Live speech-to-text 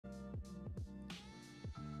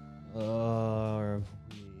Are we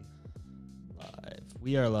live?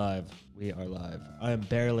 We are live. We are live. I am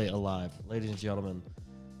barely alive. Ladies and gentlemen,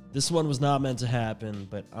 this one was not meant to happen,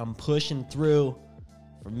 but I'm pushing through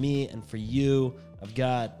for me and for you. I've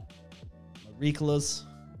got my Ricolas.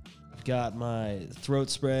 I've got my throat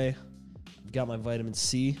spray. I've got my vitamin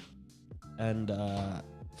C. And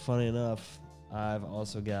funny enough, I've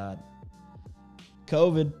also got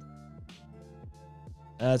COVID.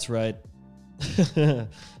 That's right.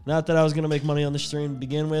 Not that I was going to make money on the stream to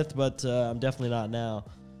begin with, but I'm definitely not now.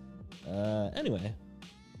 Anyway,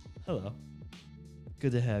 hello.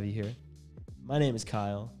 Good to have you here. My name is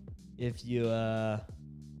Kyle. If you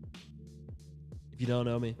don't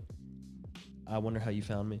know me, I wonder how you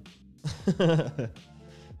found me.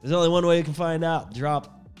 There's only one way you can find out.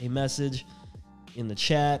 Drop a message in the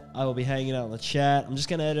chat. I will be hanging out in the chat. I'm just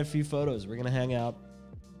going to edit a few photos. We're going to hang out.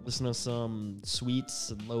 Listen to some sweets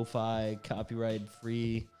and lo-fi,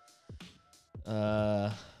 copyright-free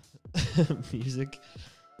music.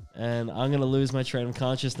 And I'm going to lose my train of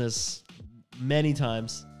consciousness many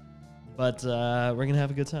times. But we're going to have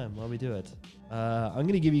a good time while we do it. I'm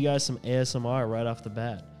going to give you guys some ASMR right off the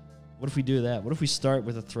bat. What if we do that? What if we start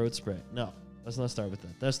with a throat spray? No, let's not start with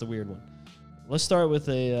that. That's the weird one. Let's start with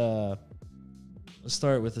a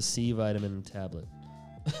C vitamin tablet.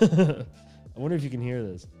 I wonder if you can hear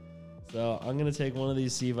this. So I'm going to take one of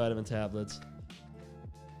these C vitamin tablets.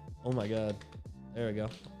 Oh my God. There we go.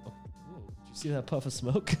 Oh, did you see that puff of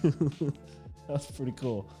smoke? That's pretty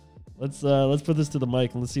cool. Let's put this to the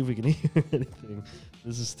mic and let's see if we can hear anything.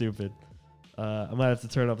 This is stupid. I might have to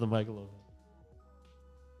turn up the mic a little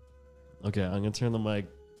bit. Okay, I'm going to turn the mic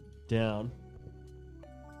down.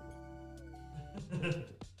 Let's see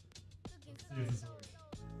if this works.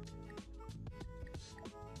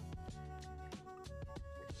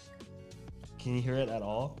 Can you hear it at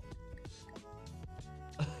all?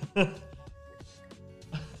 I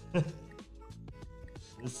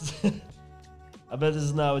bet this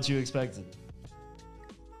is not what you expected.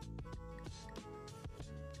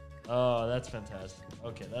 Oh, that's fantastic.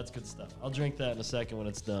 Okay, that's good stuff. I'll drink that in a second when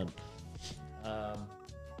it's done.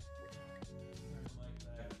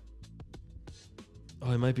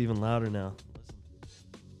 Oh, it might be even louder now.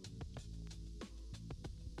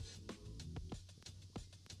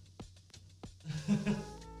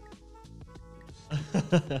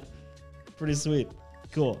 Pretty sweet.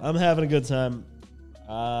 Cool. I'm having a good time.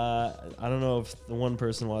 I don't know if the one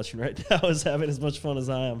person watching right now is having as much fun as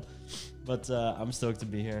I am, but I'm stoked to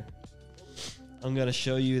be here. I'm going to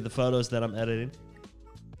show you the photos that I'm editing.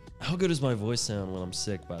 How good does my voice sound when I'm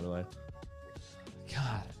sick, by the way?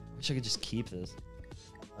 God, I wish I could just keep this.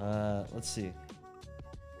 Let's see.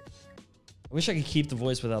 I wish I could keep the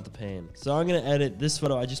voice without the pain. So I'm going to edit this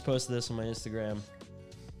photo. I just posted this on my Instagram.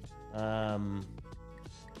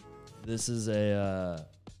 This is a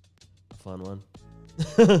fun one.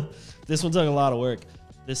 This one took a lot of work.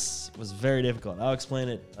 This was very difficult. I'll explain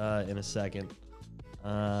it in a second.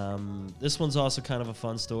 This one's also kind of a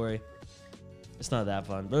fun story. It's not that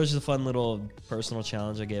fun, but it was just a fun little personal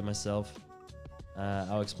challenge I gave myself.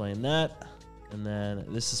 I'll explain that. And then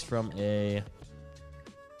this is from a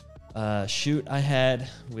shoot I had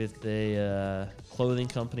with a clothing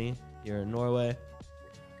company here in Norway.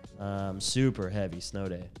 Super heavy snow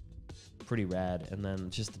day. Pretty rad. And then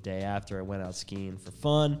just the day after, I went out skiing for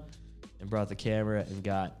fun and brought the camera and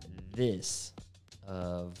got this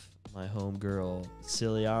of my homegirl,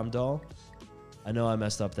 Silly Amdahl. I know I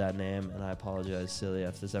messed up that name, and I apologize, Silly,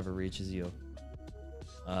 if this ever reaches you.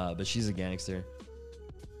 But she's a gangster.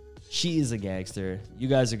 She is a gangster. You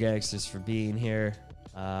guys are gangsters for being here.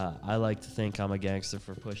 I like to think I'm a gangster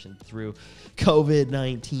for pushing through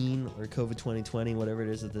COVID-19 or COVID 2020, whatever it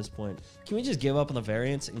is at this point. Can we just give up on the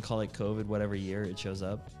variants and call it COVID whatever year it shows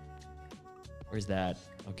up? Or is that...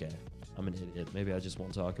 Okay, I'm an idiot. Maybe I just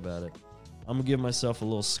won't talk about it. I'm going to give myself a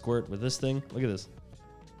little squirt with this thing. Look at this.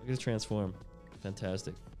 Look at it transform.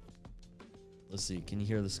 Fantastic. Let's see. Can you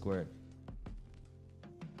hear the squirt?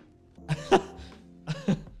 I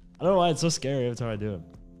don't know why it's so scary every time I do it.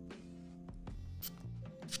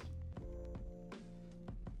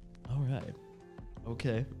 All right.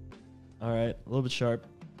 Okay. All right. A little bit sharp.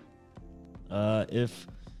 If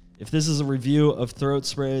this is a review of throat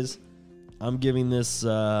sprays, I'm giving this 2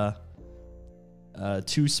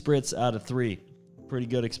 spritz out of 3. Pretty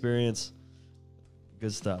good experience.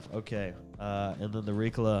 Good stuff. Okay. And then the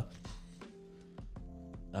Ricola.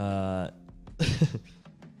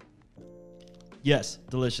 Yes,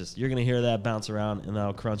 delicious. You're going to hear that bounce around, and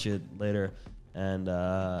I'll crunch it later, and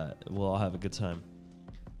we'll all have a good time.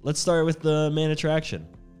 Let's start with the main attraction.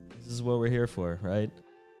 This is what we're here for, right?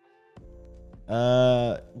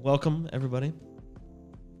 Welcome everybody.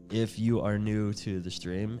 If you are new to the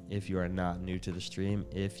stream, if you are not new to the stream,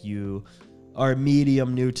 if you are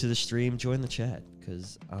medium new to the stream, join the chat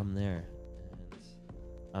because I'm there and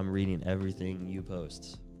I'm reading everything you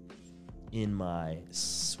post in my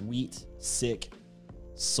sweet, sick,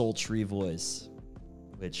 sultry voice,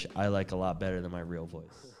 which I like a lot better than my real voice.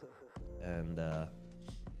 And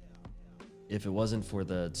if it wasn't for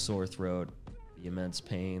the sore throat, the immense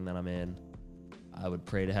pain that I'm in, I would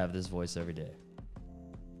pray to have this voice every day.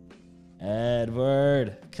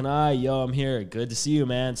 Edward, can I? Yo, I'm here. Good to see you,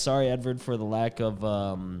 man. Sorry, Edward, for the lack of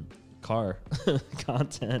car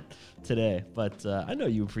content today, but I know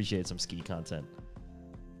you appreciate some ski content.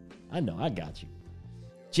 I know, I got you.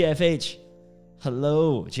 JFH,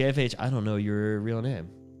 hello. JFH, I don't know your real name.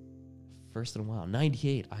 First in a while.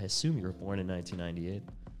 98, I assume you were born in 1998.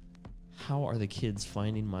 How are the kids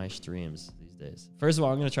finding my streams these days? First of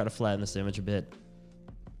all, I'm going to try to flatten this image a bit.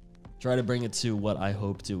 Try to bring it to what I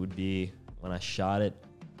hoped it would be when I shot it.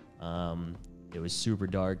 It was super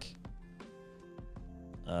dark.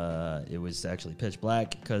 It was actually pitch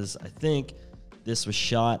black because I think this was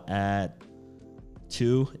shot at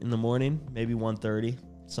 2 in the morning, maybe 1:30,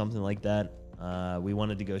 something like that. We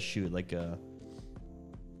wanted to go shoot like a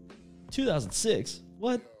 2006.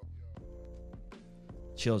 What?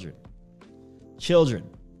 Children.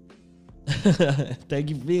 Thank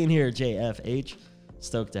you for being here, JFH.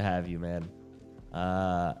 Stoked to have you, man.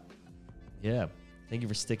 Yeah, thank you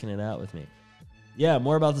for sticking it out with me. Yeah,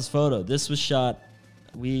 more about this photo. This was shot,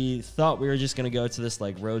 we thought we were just gonna go to this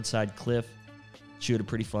like roadside cliff, shoot a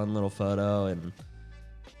pretty fun little photo and,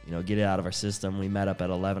 you know, get it out of our system. We met up at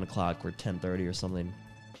 11 o'clock or 10:30 or something.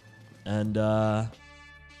 And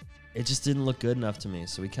it just didn't look good enough to me.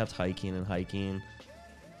 So we kept hiking and hiking.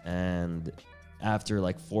 And after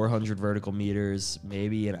like 400 vertical meters,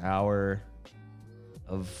 maybe an hour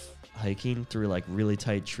of hiking through like really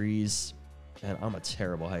tight trees, and I'm a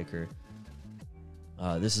terrible hiker.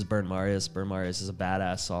 This is Bernd Marius. Bernd Marius is a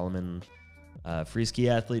badass Solomon free ski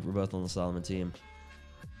athlete. We're both on the Solomon team.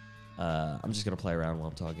 I'm just gonna play around while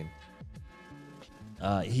I'm talking.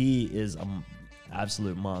 He is an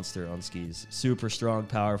absolute monster on skis. Super strong,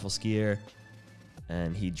 powerful skier,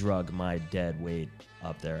 and he drug my dead weight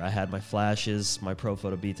up there. I had my flashes, my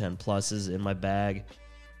Profoto B10 Pluses in my bag.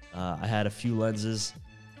 I had a few lenses.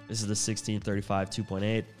 This is the 1635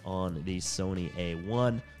 2.8 on the Sony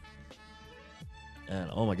A1. And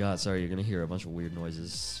oh my God, sorry, you're gonna hear a bunch of weird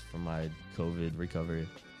noises from my COVID recovery.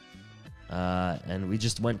 And we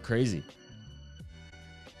just went crazy.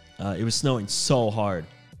 It was snowing so hard.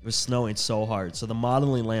 So the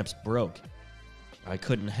modeling lamps broke. I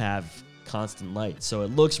couldn't have constant light. So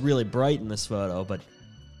it looks really bright in this photo, but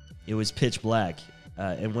it was pitch black.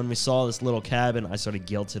 And when we saw this little cabin, I sort of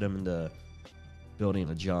guilted him into building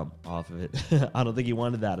a jump off of it. I don't think he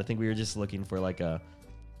wanted that. I think we were just looking for like a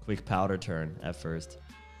quick powder turn at first.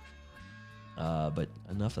 But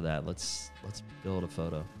enough of that. Let's build a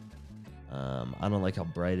photo. I don't like how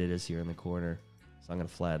bright it is here in the corner, so I'm gonna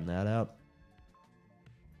flatten that out.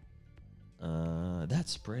 That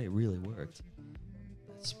spray really worked.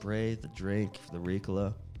 That spray, the drink, the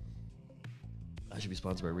Ricola. I should be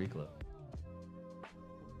sponsored by Ricola.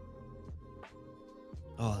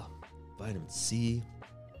 Oh, vitamin C.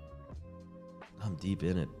 I'm deep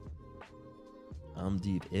in it.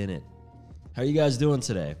 How are you guys doing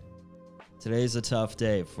today? Today's a tough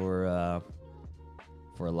day for a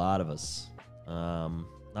lot of us.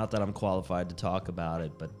 Not that I'm qualified to talk about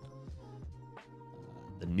it, but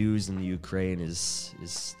the news in the Ukraine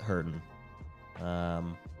is hurting.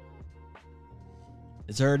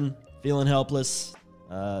 It's hurting. Feeling helpless.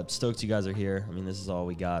 Stoked you guys are here. I mean, this is all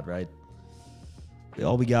we got, right?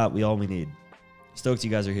 All we got, all we need. Stoked you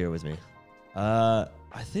guys are here with me. I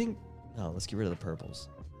think, no, let's get rid of the purples.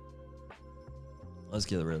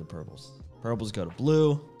 Purples go to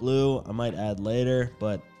blue. Blue, I might add later,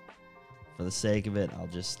 but for the sake of it, I'll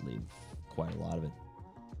just leave quite a lot of it.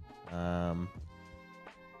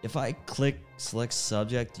 If I click select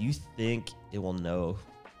subject, do you think it will know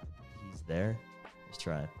he's there? Let's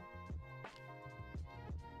try.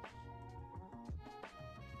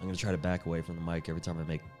 I'm going to try to back away from the mic every time I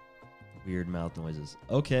make weird mouth noises.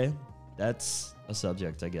 Okay, that's a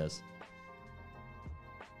subject, I guess.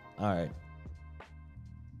 All right.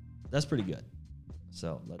 That's pretty good.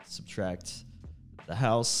 So let's subtract the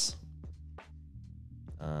house.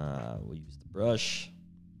 We'll use the brush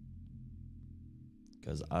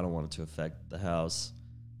because I don't want it to affect the house.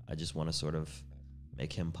 I just want to sort of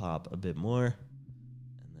make him pop a bit more.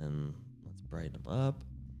 And then let's brighten him up.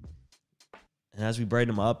 And as we brighten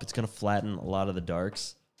him up, it's going to flatten a lot of the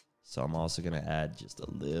darks. So I'm also going to add just a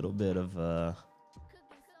little bit of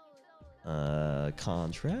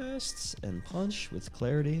contrasts and punch with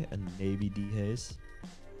clarity and maybe dehaze.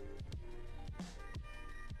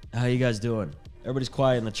 How you guys doing? Everybody's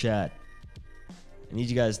quiet in the chat. I need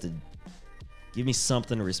you guys to give me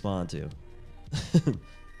something to respond to.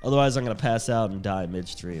 Otherwise, I'm going to pass out and die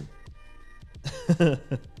midstream.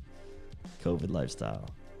 COVID lifestyle.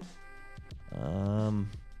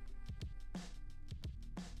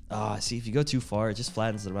 See, if you go too far, it just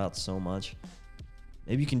flattens it out so much.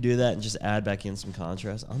 Maybe you can do that and just add back in some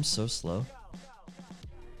contrast. I'm so slow.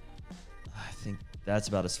 I think that's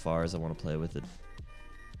about as far as I want to play with it.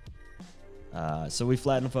 So we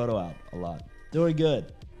flatten the photo out a lot. Doing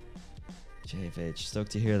good. JFH,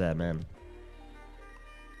 stoked to hear that, man.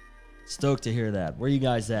 Stoked to hear that. Where you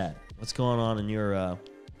guys at? What's going on in your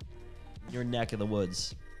neck of the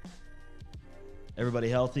woods? Everybody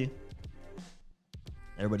healthy?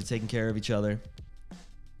 Everybody taking care of each other?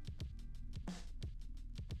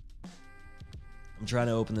 I'm trying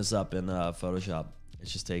to open this up in Photoshop.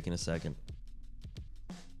 It's just taking a second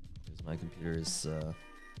because my computer is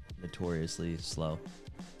notoriously slow.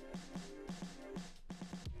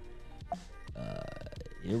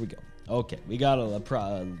 Here we go. Okay, we got a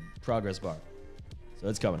progress bar. So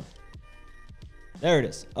it's coming. There it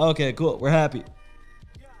is. Okay, cool. We're happy.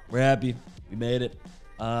 We're happy. We made it.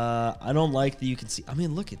 I don't like that you can see. I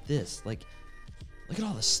mean, look at this. Like, look at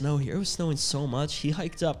all the snow here. It was snowing so much. He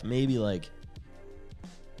hiked up maybe like,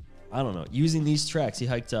 I don't know. Using these tracks, he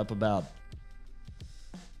hiked up about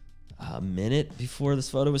a minute before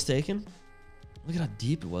this photo was taken. Look at how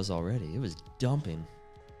deep it was already. It was dumping.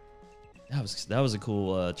 That was a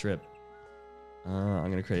cool trip.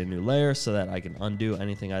 I'm going to create a new layer so that I can undo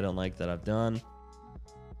anything I don't like that I've done.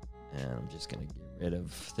 And I'm just going to get rid of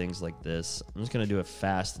things like this. I'm just going to do it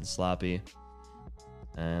fast and sloppy.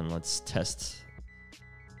 And let's test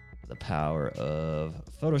the power of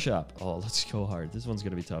Photoshop. Oh, let's go hard. This one's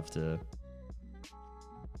going to be tough to...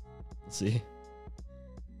 Let's see.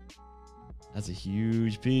 That's a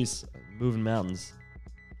huge piece. Moving mountains.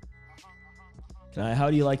 How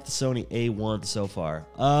do you like the Sony A1 so far?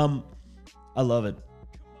 I love it.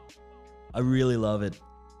 I really love it.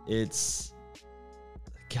 It's...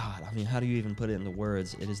 God, I mean, how do you even put it into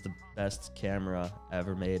words? It is the best camera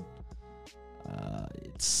ever made.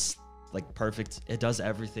 It's like perfect. It does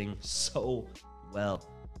everything so well.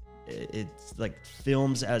 It's like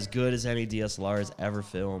films as good as any DSLR has ever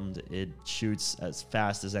filmed. It shoots as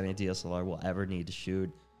fast as any DSLR will ever need to shoot.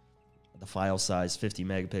 The file size, 50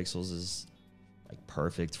 megapixels, is like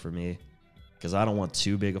perfect for me because I don't want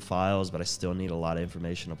too big of files, but I still need a lot of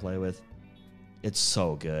information to play with. It's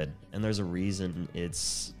so good, and there's a reason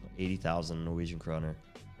it's 80,000 Norwegian kroner.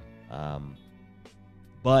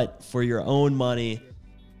 But for your own money,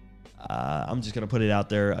 I'm just going to put it out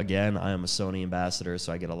there again. I am a Sony ambassador,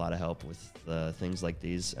 so I get a lot of help with things like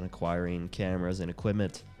these and acquiring cameras and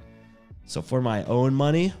equipment. So for my own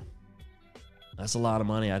money, that's a lot of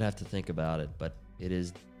money. I'd have to think about it, but it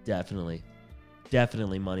is definitely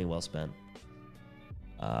money well spent.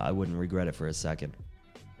 I wouldn't regret it for a second.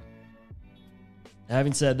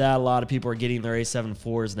 Having said that, a lot of people are getting their A7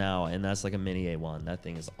 IVs now, and that's like a mini A1. That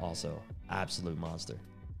thing is also absolute monster.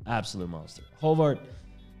 Absolute monster. Håvard,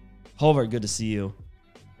 good to see you.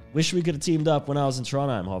 Wish we could have teamed up when I was in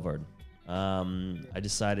Trondheim, Håvard. I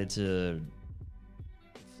decided to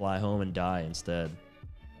fly home and die instead.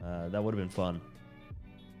 That would have been fun.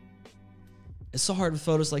 It's so hard with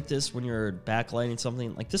photos like this when you're backlighting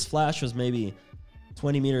something. Like this flash was maybe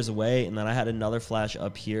 20 meters away, and then I had another flash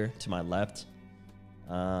up here to my left.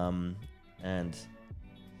 And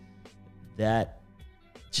that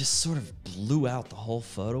just sort of blew out the whole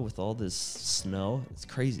photo with all this snow. It's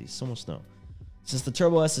crazy. So much snow. Since the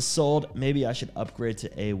Turbo S is sold, maybe I should upgrade to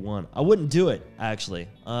A1. I wouldn't do it, actually.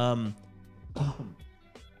 Sorry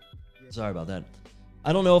about that.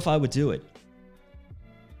 I don't know if I would do it.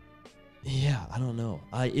 Yeah, I don't know.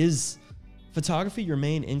 Is photography your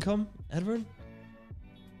main income, Edward?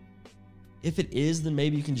 If it is, then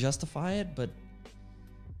maybe you can justify it, but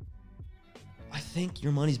I think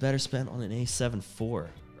your money's better spent on an A7 IV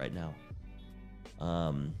right now.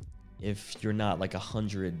 If you're not like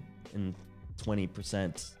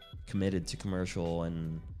 120% committed to commercial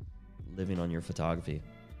and living on your photography.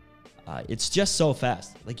 It's just so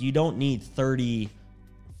fast. Like you don't need 30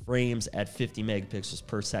 frames at 50 megapixels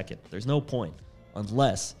per second. There's no point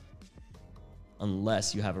unless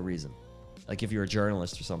you have a reason. Like if you're a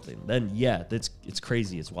journalist or something, then yeah, it's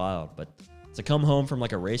crazy, it's wild. But to come home from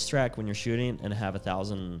like a racetrack when you're shooting and have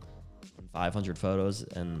 1,500 photos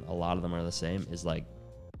and a lot of them are the same is like,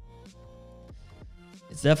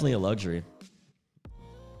 It's definitely a luxury.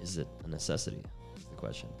 Is it a necessity? Is the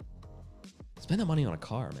question. Spend that money on a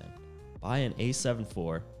car, man. Buy an A7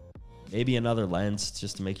 IV, maybe another lens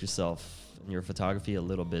just to make yourself and your photography a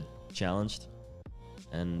little bit challenged,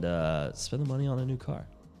 and spend the money on a new car.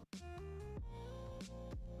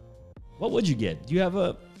 What would you get? Do you have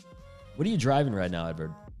a... What are you driving right now,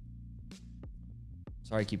 Edward?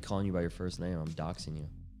 Sorry, I keep calling you by your first name. I'm doxing you.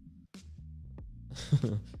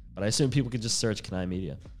 But I assume people could just search Kanai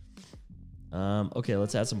Media. Okay,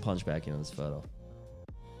 let's add some punch back into this photo.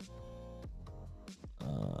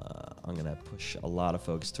 I'm going to push a lot of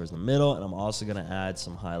focus towards the middle, and I'm also going to add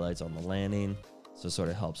some highlights on the landing, so it sort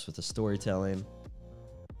of helps with the storytelling.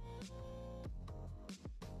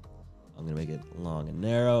 I'm going to make it long and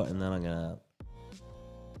narrow, and then I'm going to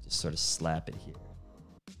just sort of slap it here.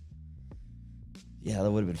 Yeah,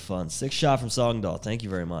 that would have been fun. 6 shot from Sogndal. Thank you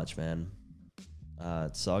very much, man.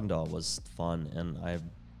 Sogndal was fun, and I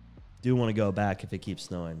do want to go back if it keeps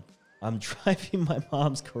snowing. I'm driving my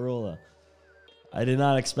mom's Corolla. I did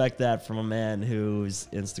not expect that from a man whose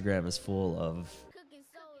Instagram is full of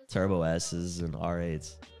Turbo S's and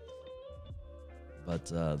R8s. But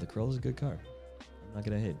the Corolla's a good car. I'm not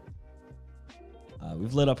going to hate.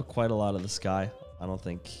 We've lit up quite a lot of the sky. I don't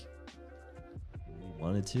think we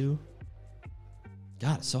wanted to.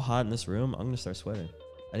 God, it's so hot in this room. I'm going to start sweating.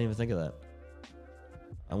 I didn't even think of that.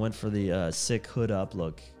 I went for the sick hood up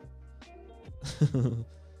look.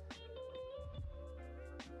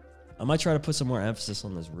 I might try to put some more emphasis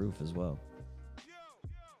on this roof as well.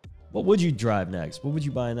 What would you drive next? What would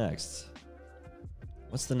you buy next?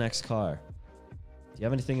 What's the next car? Do you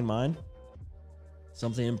have anything in mind?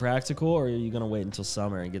 Something impractical, or are you going to wait until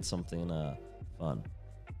summer and get something fun?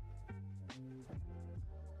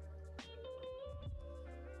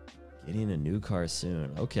 Getting a new car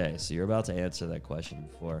soon. Okay, so you're about to answer that question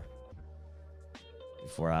before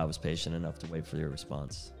I was patient enough to wait for your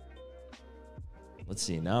response. Let's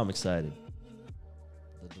see. Now I'm excited.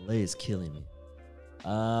 The delay is killing me.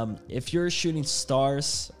 If you're shooting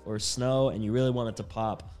stars or snow and you really want it to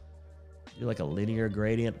pop, do like a linear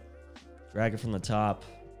gradient. Drag it from the top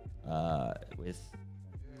with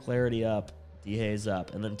clarity up, dehaze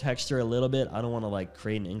up, and then texture a little bit. I don't want to like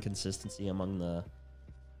create an inconsistency among the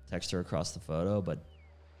texture across the photo, but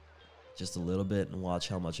just a little bit, and watch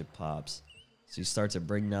how much it pops. So you start to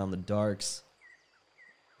bring down the darks,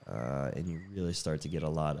 and you really start to get a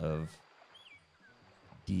lot of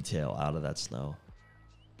detail out of that snow.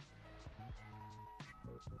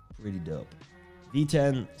 Pretty dope.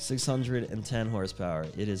 V10, 610 horsepower.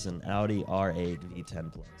 It is an Audi R8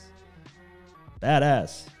 V10 Plus.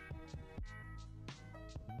 Badass.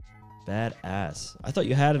 Badass. I thought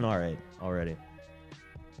you had an R8 already.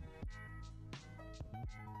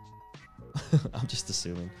 I'm just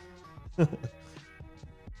assuming. You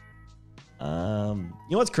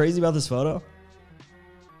know what's crazy about this photo?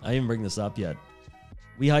 I didn't even bring this up yet.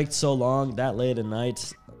 We hiked so long, that late at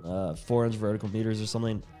night, 400 vertical meters or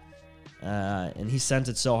something. And he sent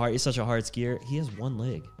it so hard. He's such a hard skier. He has one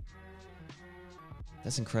leg.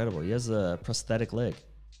 That's incredible. He has a prosthetic leg.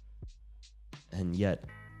 And yet,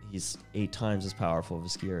 he's 8 times as powerful of a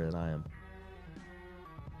skier than I am.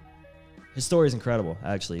 His story is incredible,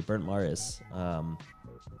 actually. Bernd Marius. I'm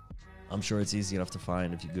sure it's easy enough to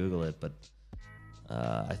find if you Google it, but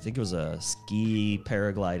I think it was a ski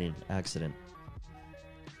paragliding accident.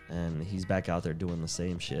 And he's back out there doing the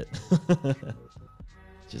same shit.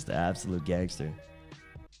 Just an absolute gangster.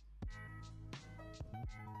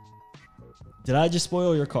 Did I just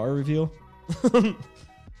spoil your car review? I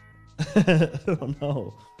don't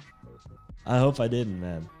know. I hope I didn't,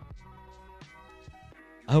 man.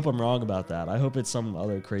 I hope I'm wrong about that. I hope it's some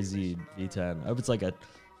other crazy V10. I hope it's like a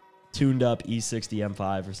tuned up E60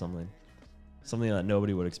 M5 or something. Something that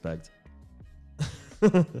nobody would expect. I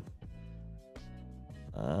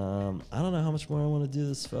don't know how much more I want to do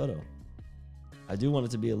this photo. I do want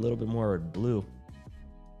it to be a little bit more blue.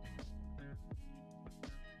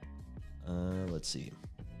 Let's see.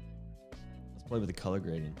 Let's play with the color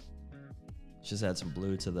grading. Let's just add some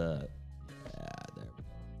blue to the... Yeah, there we go.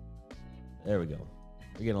 There we go.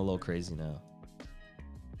 We're getting a little crazy now.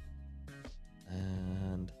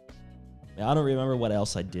 And... I don't remember what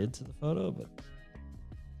else I did to the photo, but...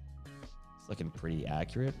 It's looking pretty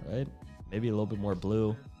accurate, right? Maybe a little bit more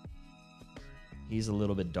blue. He's a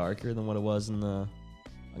little bit darker than what it was in the...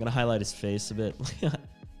 I'm going to highlight his face a bit.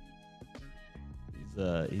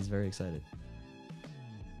 He's very excited.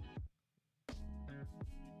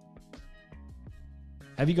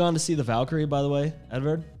 Have you gone to see the Valkyrie, by the way,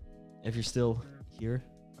 Edward? If you're still here.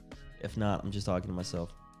 If not, I'm just talking to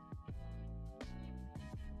myself.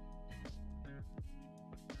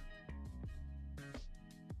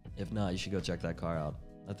 If not, you should go check that car out.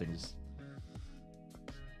 That thing is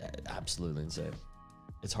absolutely insane.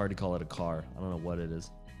 It's hard to call it a car. I don't know what it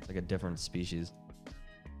is. It's like a different species.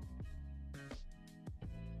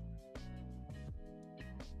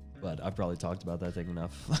 But I've probably talked about that thing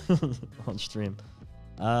enough on stream.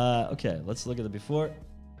 Okay, let's look at the before.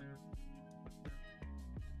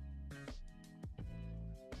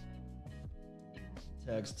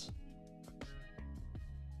 Text.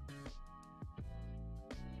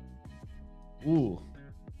 Ooh.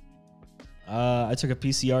 I took a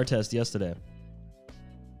PCR test yesterday.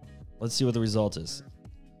 Let's see what the result is.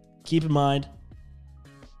 Keep in mind,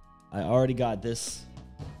 I already got this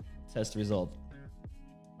test result.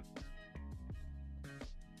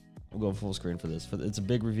 I'll go full screen for this. It's a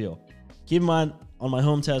big reveal. Keep in mind, on my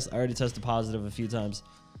home test, I already tested positive a few times.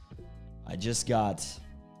 I just got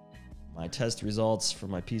my test results for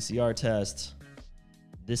my PCR test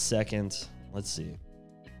this second. Let's see.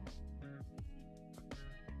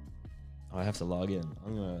 Oh, I have to log in.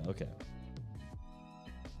 Okay.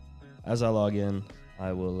 As I log in,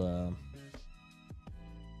 I will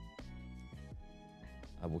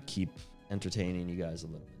keep entertaining you guys a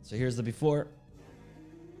little bit. So here's the before.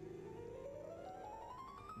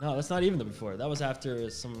 No, that's not even the before. That was after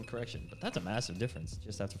some correction, but that's a massive difference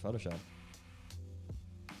just after Photoshop.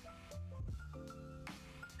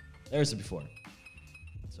 There's the before.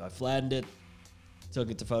 So I flattened it, took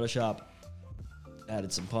it to Photoshop,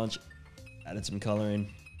 added some punch, added some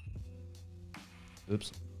coloring.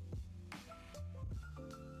 Oops.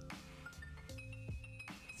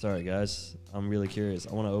 Sorry, guys. I'm really curious.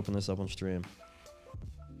 I want to open this up on stream.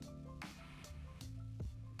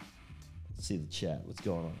 See the chat. What's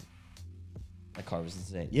going on? That car was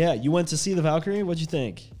insane. Yeah, you went to see the Valkyrie? What'd you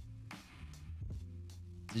think?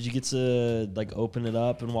 Did you get to like open it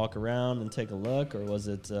up and walk around and take a look, or was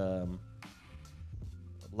it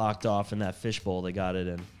locked off in that fishbowl they got it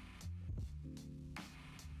in?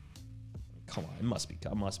 Come on, I must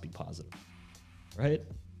be positive, right?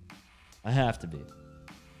 I have to be.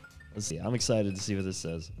 Let's see. I'm excited to see what this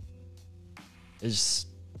says. It's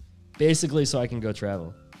basically so I can go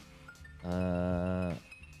travel.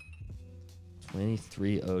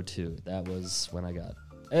 2302. That was when I got.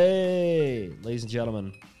 Hey, ladies and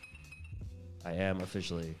gentlemen, I am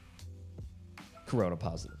officially corona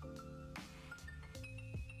positive.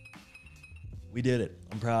 We did it.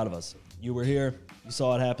 I'm proud of us. You were here. You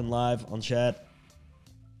saw it happen live on chat.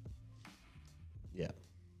 Yeah.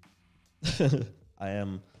 I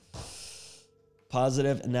am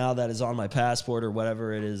positive, and now that is on my passport or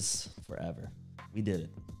whatever it is forever. We did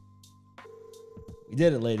it. We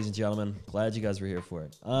did it, ladies and gentlemen. Glad you guys were here for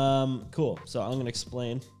it. Cool. So I'm going to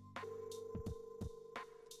explain.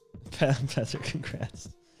 Petter, congrats.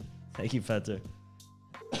 Thank you, Petter.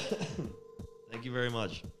 Thank you very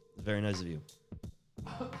much. Very nice of you.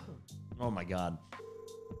 Oh, my God.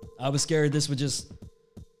 I was scared this would just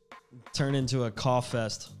turn into a cough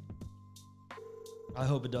fest. I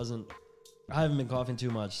hope it doesn't. I haven't been coughing too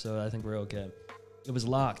much, so I think we're okay. It was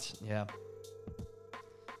locked. Yeah.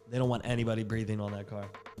 They don't want anybody breathing on that car.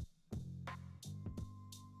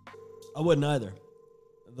 I wouldn't either.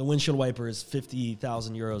 The windshield wiper is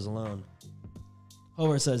 50,000 euros alone.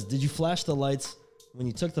 Homer says, did you flash the lights when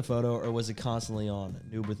you took the photo, or was it constantly on?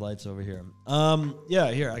 Noob with lights over here.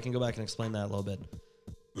 Yeah, here, I can go back and explain that a little bit.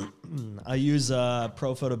 I use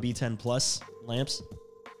ProPhoto B10 Plus lamps.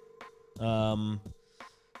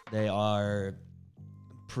 They are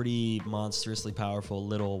pretty monstrously powerful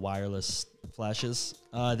little wireless flashes.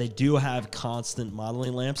 They do have constant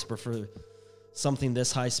modeling lamps, but for something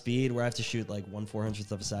this high speed where I have to shoot like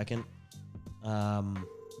 1/400th of a second,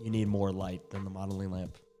 you need more light than the modeling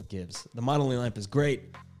lamp gives. The modeling lamp is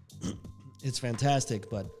great. It's fantastic,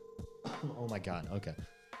 but oh my God, okay.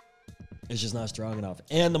 It's just not strong enough.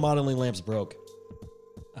 And the modeling lamps broke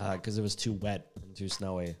because it was too wet and too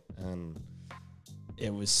snowy, and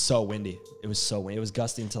it was so windy. It was so windy. It was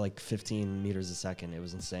gusting to like 15 meters a second. It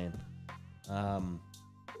was insane.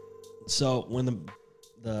 So when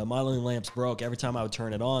the modeling lamps broke, every time I would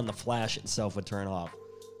turn it on, the flash itself would turn off.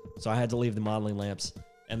 So I had to leave the modeling lamps,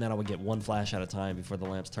 and then I would get one flash at a time before the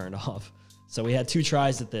lamps turned off. So we had 2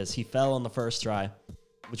 tries at this. He fell on the first try,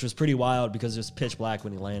 which was pretty wild because it was pitch black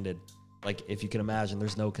when he landed. Like, if you can imagine,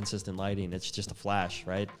 there's no consistent lighting. It's just a flash,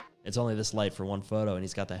 right? It's only this light for one photo, and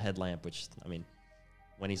he's got the headlamp, which, I mean,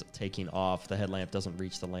 when he's taking off, the headlamp doesn't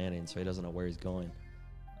reach the landing, so he doesn't know where he's going.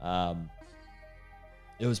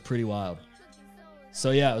 It was pretty wild.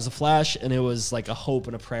 So yeah, it was a flash, and it was like a hope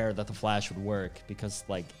and a prayer that the flash would work, because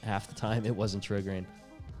like half the time it wasn't triggering.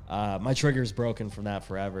 My trigger's broken from that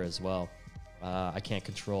forever as well. I can't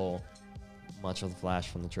control much of the flash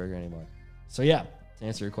from the trigger anymore. So yeah, to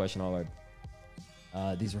answer your question, Allward,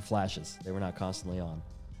 these were flashes. They were not constantly on.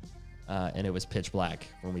 And it was pitch black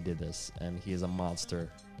when we did this. And he is a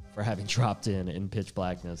monster for having dropped in pitch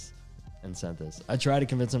blackness and sent this. I tried to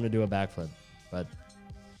convince him to do a backflip, but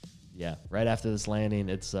yeah, right after this landing,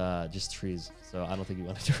 it's just trees. So I don't think he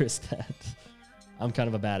wanted to risk that. I'm kind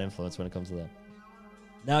of a bad influence when it comes to that.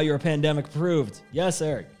 Now you're a pandemic approved. Yes,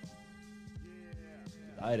 Eric.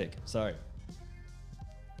 Idic. Sorry.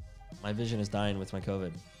 My vision is dying with my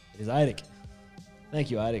COVID. It is Idic.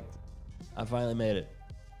 Thank you, Idic. I finally made it.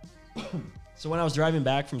 So when I was driving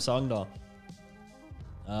back from Sogndal,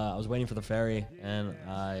 I was waiting for the ferry, and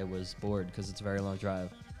I was bored because it's a very long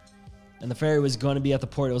drive. And the ferry was going to be at the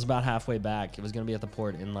port. It was about halfway back. It was going to be at the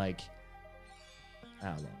port in like, I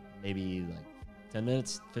don't know, maybe like 10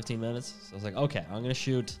 minutes, 15 minutes. So I was like, okay, I'm going to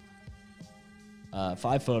shoot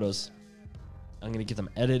 5 photos. I'm going to get them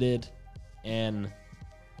edited and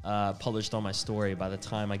published on my story by the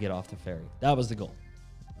time I get off the ferry. That was the goal.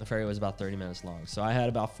 The ferry was about 30 minutes long. So I had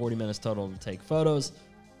about 40 minutes total to take photos.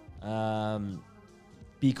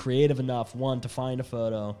 Be creative enough, one, to find a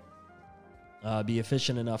photo. Be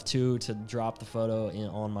efficient enough, two, to drop the photo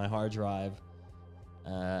on my hard drive.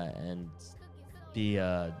 And be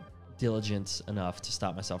diligent enough to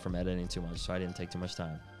stop myself from editing too much, so I didn't take too much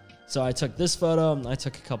time. So I took this photo, and I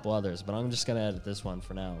took a couple others, but I'm just going to edit this one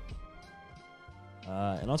for now.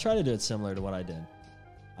 And I'll try to do it similar to what I did.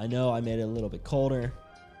 I know I made it a little bit colder,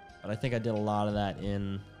 but I think I did a lot of that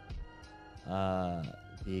in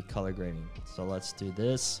the color grading. So let's do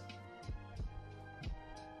this.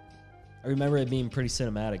 I remember it being pretty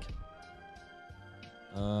cinematic.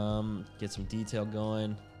 Get some detail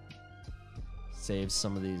going. Save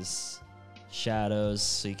some of these shadows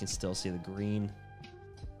so you can still see the green.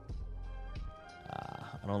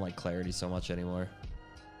 I don't like clarity so much anymore.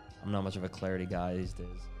 I'm not much of a clarity guy these days.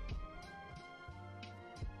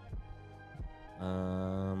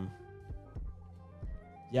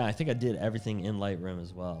 Yeah, I think I did everything in Lightroom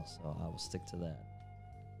as well, so I will stick to that.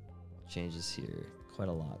 Changes here quite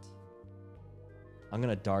a lot. I'm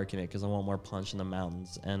going to darken it because I want more punch in the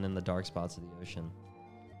mountains and in the dark spots of the ocean.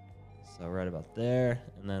 So right about there,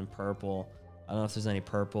 and then purple. I don't know if there's any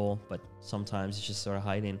purple, but sometimes it's just sort of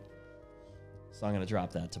hiding. So I'm going to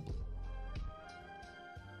drop that to blue.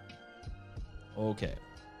 Okay.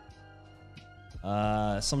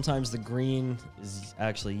 Sometimes the green is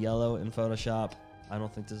actually yellow in Photoshop. I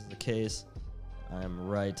don't think this is the case. I'm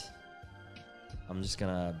right. I'm just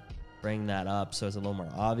going to bring that up so it's a little more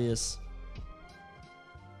obvious.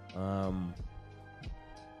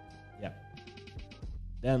 Yeah.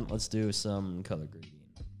 Then let's do some color grading.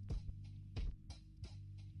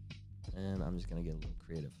 And I'm just going to get a little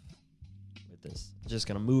creative with this. Just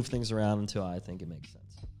going to move things around until I think it makes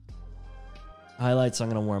sense. Highlights, I'm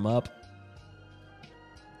going to warm up.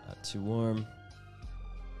 Not too warm.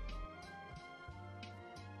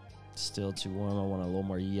 Still too warm. I want a little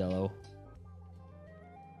more yellow.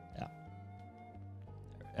 Yeah.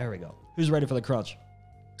 There we go. Who's ready for the crunch?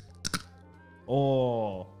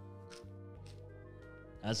 Oh.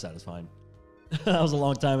 That's satisfying. That was a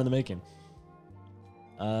long time in the making.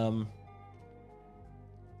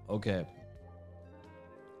 Okay.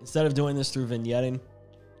 Instead of doing this through vignetting,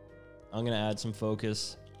 I'm going to add some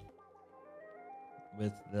focus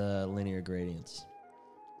with the linear gradients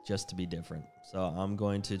just to be different. So I'm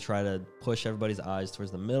going to try to push everybody's eyes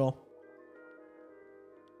towards the middle.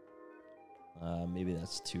 Maybe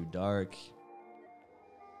that's too dark.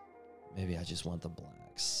 Maybe I just want the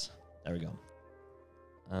blacks. There we go.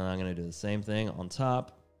 I'm going to do the same thing on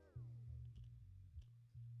top.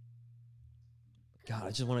 God, I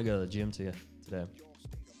just want to go to the gym today.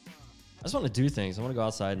 I just want to do things. I want to go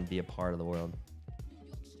outside and be a part of the world.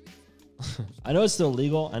 I know it's still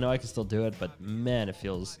legal. I know I can still do it, but man, it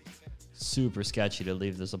feels super sketchy to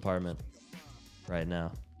leave this apartment right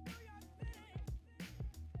now.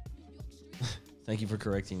 Thank you for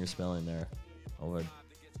correcting your spelling there, Howard.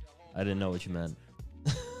 I didn't know what you meant.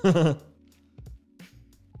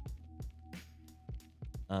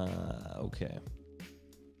 Okay.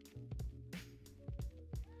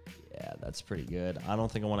 Yeah, that's pretty good. I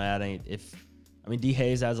don't think I want to add any. I mean,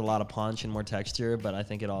 dehaze adds a lot of punch and more texture, but I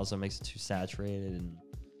think it also makes it too saturated and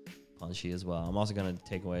punchy as well. I'm also going to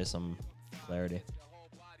take away some clarity.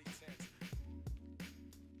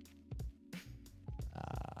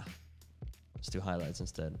 Let's do highlights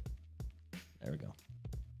instead. There we go.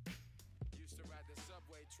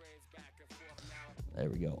 There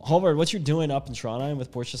we go. Hobart, what you're doing up in Trondheim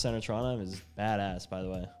with Porsche Center Trondheim is badass, by the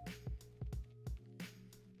way.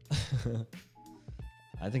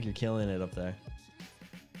 I think you're killing it up there.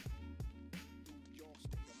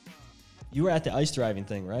 You were at the ice driving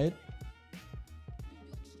thing, right?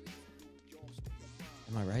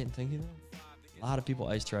 Am I right in thinking that? A lot of people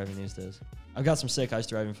ice driving these days. I've got some sick ice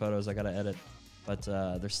driving photos I gotta edit, but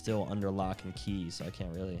they're still under lock and key, so I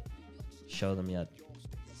can't really show them yet,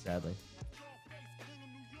 sadly.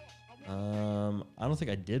 I don't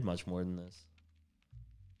think I did much more than this.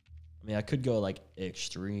 I mean, I could go like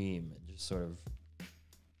extreme and just sort of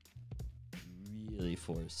really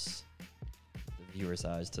force the viewer's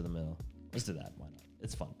eyes to the middle. Let's do that. Why not?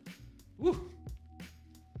 It's fun. Woo!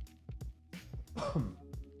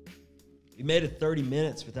 We made it 30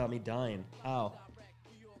 minutes without me dying. How?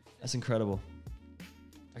 That's incredible.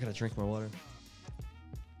 I gotta drink more water.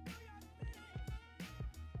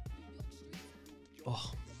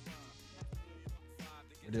 Oh.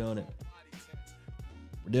 We're doing it.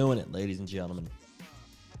 We're doing it, ladies and gentlemen.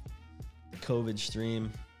 The COVID stream.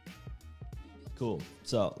 Cool.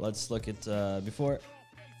 So let's look at before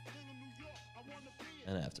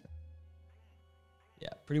and after. Yeah,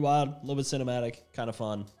 pretty wild, a little bit cinematic, kind of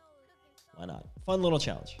fun. Why not? Fun little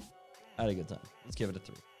challenge. I had a good time. Let's give it a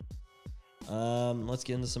 3. Let's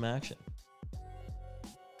get into some action.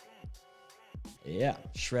 Yeah,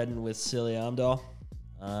 shredding with Silly Amdahl.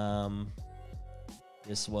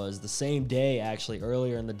 This was the same day, actually,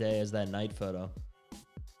 earlier in the day as that night photo.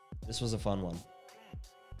 This was a fun one.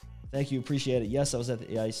 Thank you, appreciate it. Yes, I was at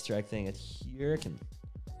the ice track thing at Hurricane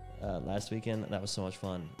last weekend. That was so much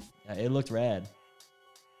fun. Yeah, it looked rad.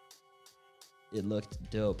 It looked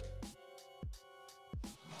dope.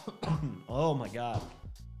 Oh my god.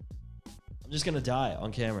 I'm just gonna die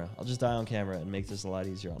on camera. I'll just die on camera and make this a lot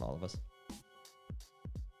easier on all of us.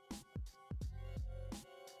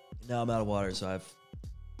 Now I'm out of water, so I have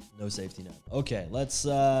no safety net. Okay, let's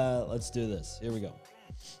do this. Here we go.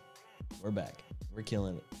 We're back. We're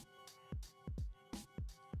killing it.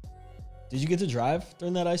 Did you get to drive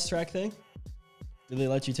during that ice track thing? Did they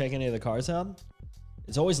let you take any of the cars out?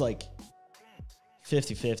 It's always like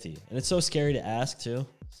 50-50. And it's so scary to ask too,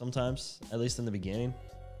 sometimes, at least in the beginning.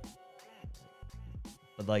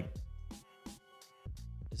 But like,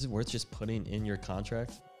 is it worth just putting in your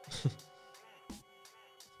contract?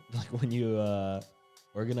 Like when you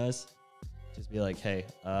organize, just be like, hey,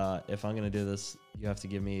 if I'm gonna do this, you have to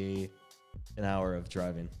give me an hour of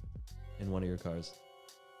driving in one of your cars.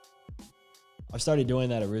 I've started doing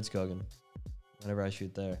that at Rootskogen whenever I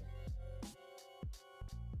shoot there.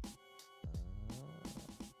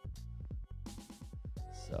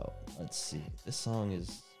 So let's see. This song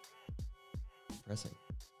is depressing.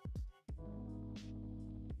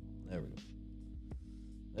 There we go.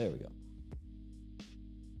 There we go.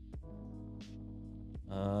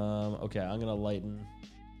 Okay, I'm gonna lighten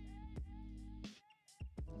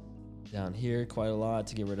down here quite a lot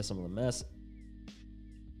to get rid of some of the mess.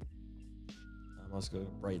 I'm also going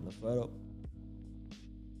to brighten the photo.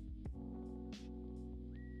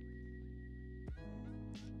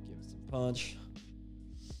 Give it some punch.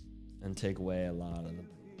 And take away a lot of the blue.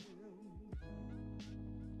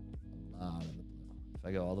 A lot of the blue. If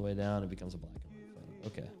I go all the way down, it becomes a black and white photo.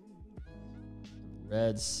 Okay.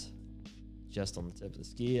 Reds. Just on the tip of the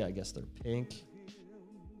ski. I guess they're pink.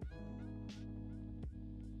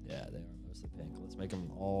 Yeah, they are mostly pink. Let's make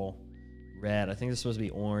them all red. I think they're supposed to be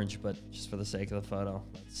orange, but just for the sake of the photo,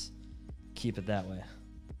 let's keep it that way.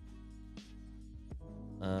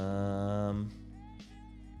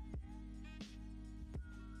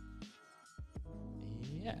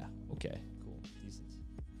 Yeah, okay, cool, decent.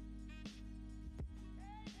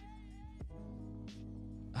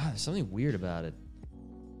 There's something weird about it.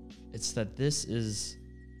 It's that this is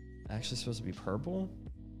actually supposed to be purple.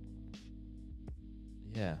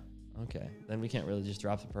 Yeah, okay. Then we can't really just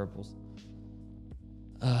drop the purples.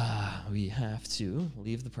 We have to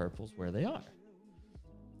leave the purples where they are.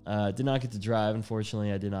 Did not get to drive,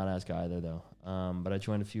 unfortunately. I did not ask either, though. But I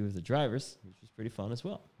joined a few of the drivers, which was pretty fun as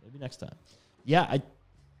well. Maybe next time. Yeah,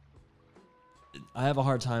 I have a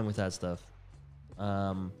hard time with that stuff.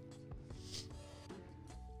 I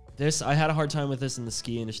had a hard time with this in the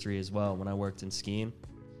ski industry as well when I worked in skiing,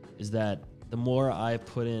 is that the more I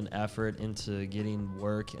put in effort into getting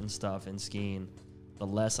work and stuff in skiing, the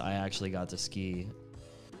less I actually got to ski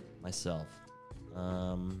myself.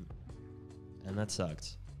 And that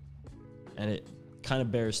sucked. And it kind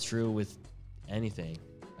of bears true with anything,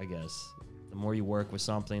 I guess. The more you work with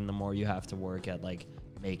something, the more you have to work at like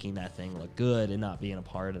making that thing look good and not being a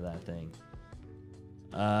part of that thing.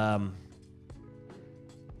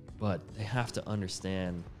 But they have to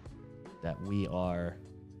understand that we are,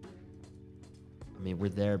 I mean, we're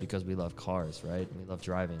there because we love cars, right? We love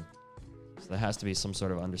driving. So there has to be some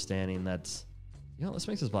sort of understanding that's, you know, let's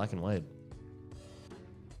make this black and white.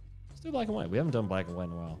 Let's do black and white. We haven't done black and white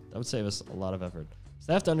in a while. That would save us a lot of effort. So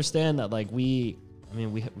they have to understand that, like, we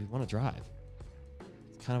want to drive.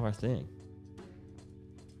 It's kind of our thing.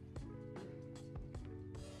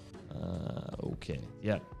 Okay.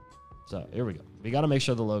 Yeah. So here we go. We got to make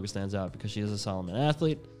sure the logo stands out because she is a Solomon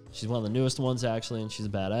athlete. She's one of the newest ones, actually, and she's a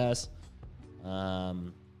badass.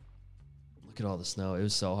 Look at all the snow. It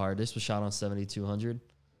was so hard. This was shot on 7200.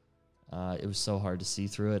 It was so hard to see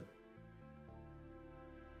through it.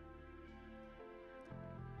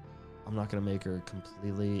 I'm not going to make her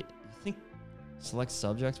completely... You think select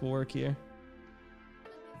subject will work here?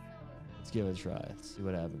 Let's give it a try. Let's see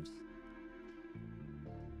what happens.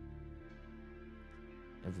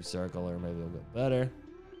 If we circle her, maybe it'll go better.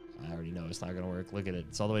 I already know it's not going to work. Look at it.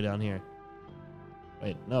 It's all the way down here.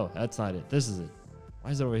 Wait, no, that's not it. This is it.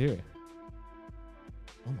 Why is it over here?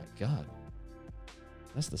 Oh my God.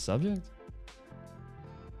 That's the subject?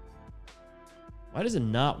 Why does it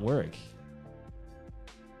not work?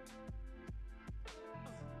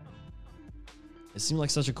 It seemed like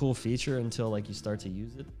such a cool feature until like you start to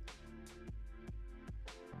use it.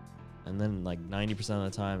 And then like 90%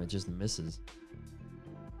 of the time it just misses.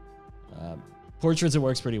 Portraits, it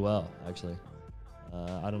works pretty well, actually.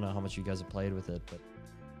 I don't know how much you guys have played with it, but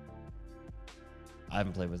I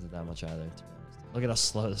haven't played with it that much either, to be honest. Look at how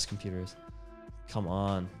slow this computer is. Come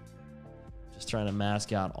on. Just trying to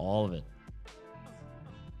mask out all of it.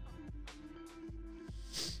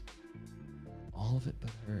 All of it but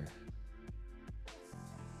her.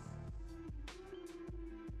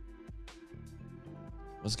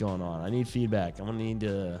 What's going on? I need feedback. I need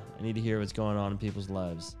to hear what's going on in people's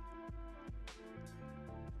lives.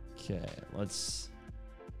 Okay, let's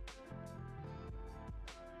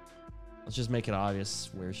just make it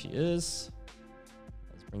obvious where she is.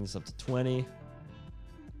 Let's bring this up to 20.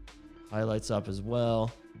 Highlights up as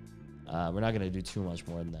well. We're not going to do too much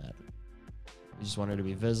more than that. We just want her to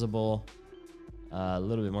be visible. A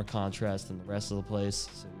little bit more contrast than the rest of the place,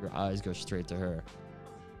 so your eyes go straight to her.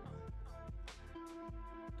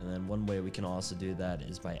 And then one way we can also do that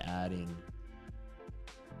is by adding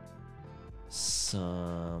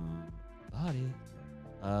some body.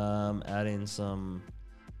 Adding some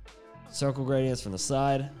circle gradients from the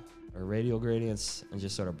side or radial gradients and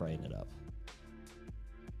just sort of brighten it up.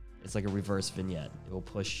 It's like a reverse vignette. It will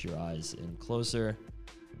push your eyes in closer.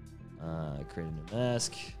 Create a new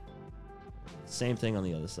mask. Same thing on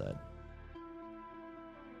the other side.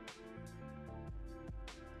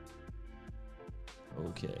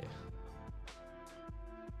 Okay.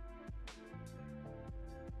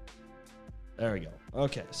 There we go.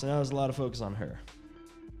 Okay, so now there's a lot of focus on her.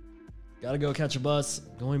 Gotta go catch a bus.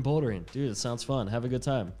 Going bouldering. Dude, it sounds fun. Have a good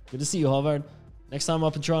time. Good to see you, Halvard. Next time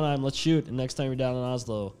up in Trondheim, let's shoot. And next time you're down in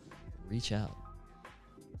Oslo, reach out.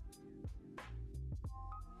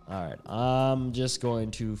 All right, I'm just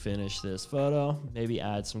going to finish this photo. Maybe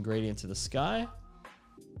add some gradient to the sky.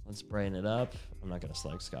 Let's brighten it up. I'm not going to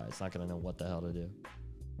select sky. It's not going to know what the hell to do.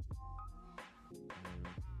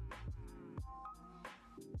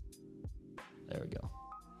 There we go.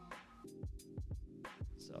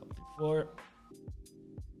 So before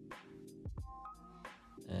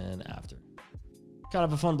and after. Kind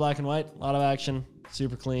of a fun black and white. A lot of action.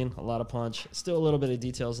 Super clean. A lot of punch. Still a little bit of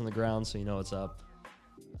details in the ground so you know what's up.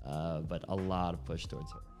 But a lot of push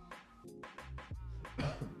towards her.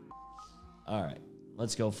 All right.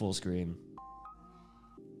 Let's go full screen.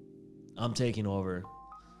 I'm taking over.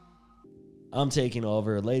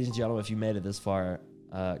 Ladies and gentlemen, if you made it this far,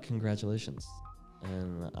 congratulations.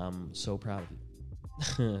 And I'm so proud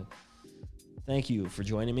of you. Thank you for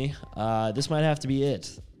joining me. This might have to be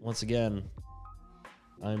it. Once again,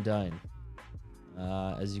 I'm dying.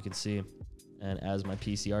 As you can see, and as my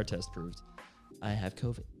PCR test proved, I have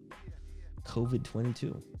COVID.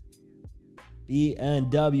 COVID-22.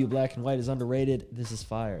 B&W Black and White is underrated. This is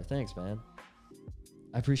fire. Thanks, man.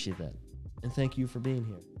 I appreciate that. And thank you for being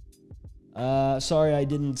here. Sorry I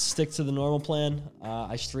didn't stick to the normal plan.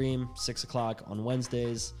 I stream 6 o'clock on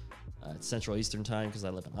Wednesdays. It's Central Eastern Time because I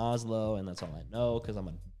live in Oslo, and that's all I know because I'm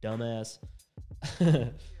a dumbass.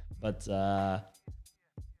 But,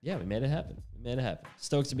 yeah, we made it happen.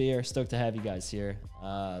 Stoked to be here. Stoked to have you guys here.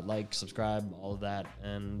 Like, subscribe, all of that.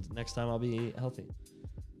 And next time I'll be healthy.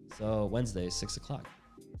 So Wednesday, 6 o'clock.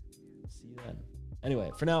 See you then.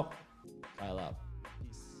 Anyway, for now, Kyle out.